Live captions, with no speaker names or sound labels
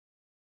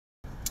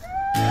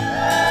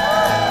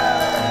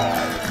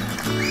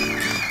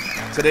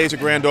Today's a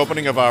grand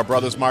opening of our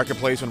Brothers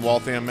Marketplace in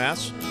Waltham,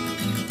 Mass.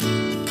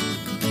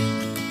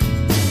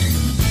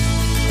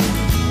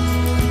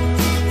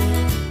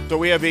 So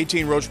we have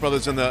 18 Roche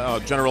Brothers in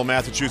the general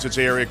Massachusetts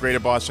area,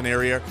 greater Boston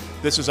area.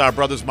 This is our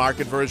Brothers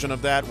Market version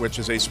of that, which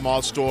is a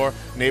small store,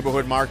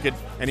 neighborhood market,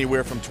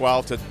 anywhere from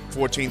 12 to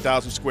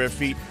 14,000 square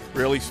feet,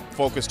 really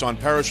focused on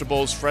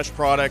perishables, fresh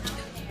product,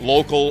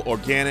 local,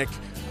 organic,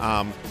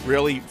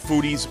 really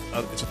foodies.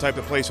 It's a type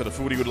of place that a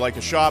foodie would like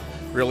to shop,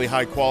 really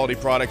high quality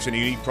products and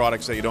unique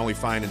products that you'd only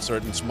find in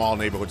certain small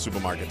neighborhood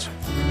supermarkets.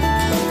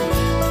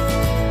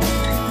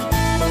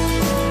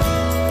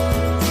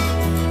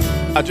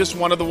 Just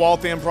one of the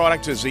Waltham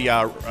products is the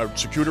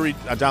charcuterie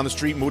down the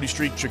street, Moody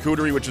Street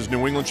Charcuterie, which is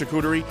New England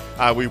charcuterie.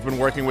 We've been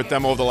working with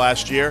them over the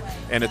last year,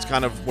 and it's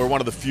we're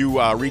one of the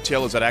few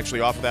retailers that actually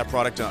offer that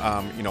product,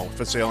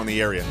 for sale in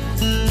the area.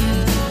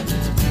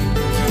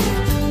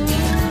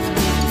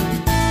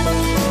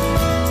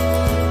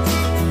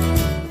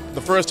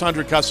 The first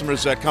 100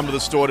 customers that come to the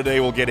store today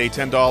will get a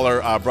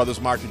 $10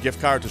 Brothers Market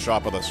gift card to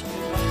shop with us.